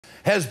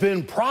has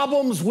been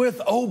problems with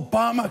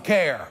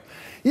ObamaCare.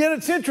 Yet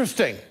it's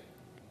interesting.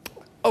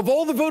 Of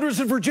all the voters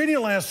in Virginia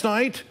last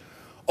night,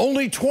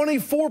 only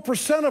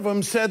 24% of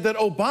them said that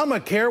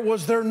ObamaCare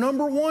was their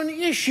 #1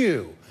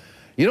 issue.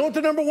 You know what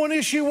the #1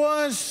 issue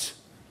was?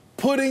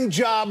 Putting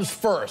jobs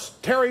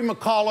first. Terry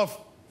McAuliffe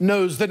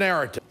knows the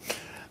narrative.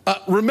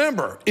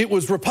 Remember, it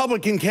was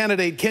Republican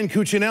candidate Ken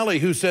Cuccinelli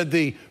who said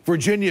the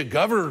Virginia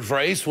governor's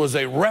race was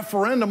a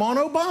referendum on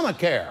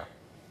Obamacare.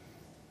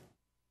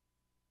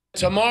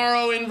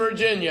 Tomorrow in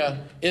Virginia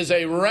is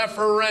a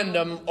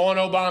referendum on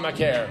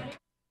Obamacare.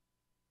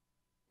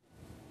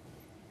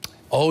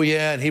 Oh,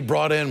 yeah, and he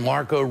brought in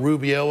Marco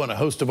Rubio and a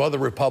host of other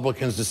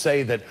Republicans to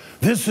say that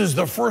this is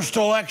the first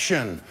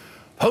election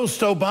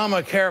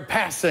post-Obamacare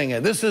passing,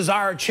 and this is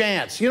our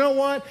chance. You know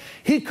what?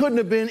 He couldn't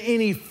have been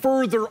any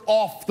further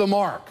off the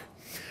mark.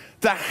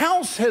 The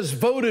House has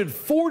voted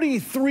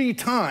 43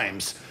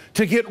 times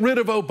to get rid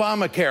of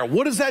Obamacare.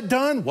 What has that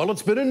done? Well,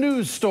 it's been a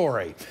news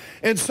story.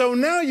 And so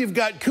now you've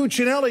got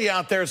Cuccinelli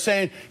out there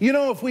saying, you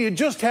know, if we had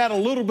just had a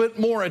little bit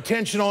more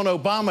attention on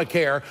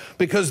Obamacare,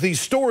 because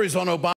these stories on Obamacare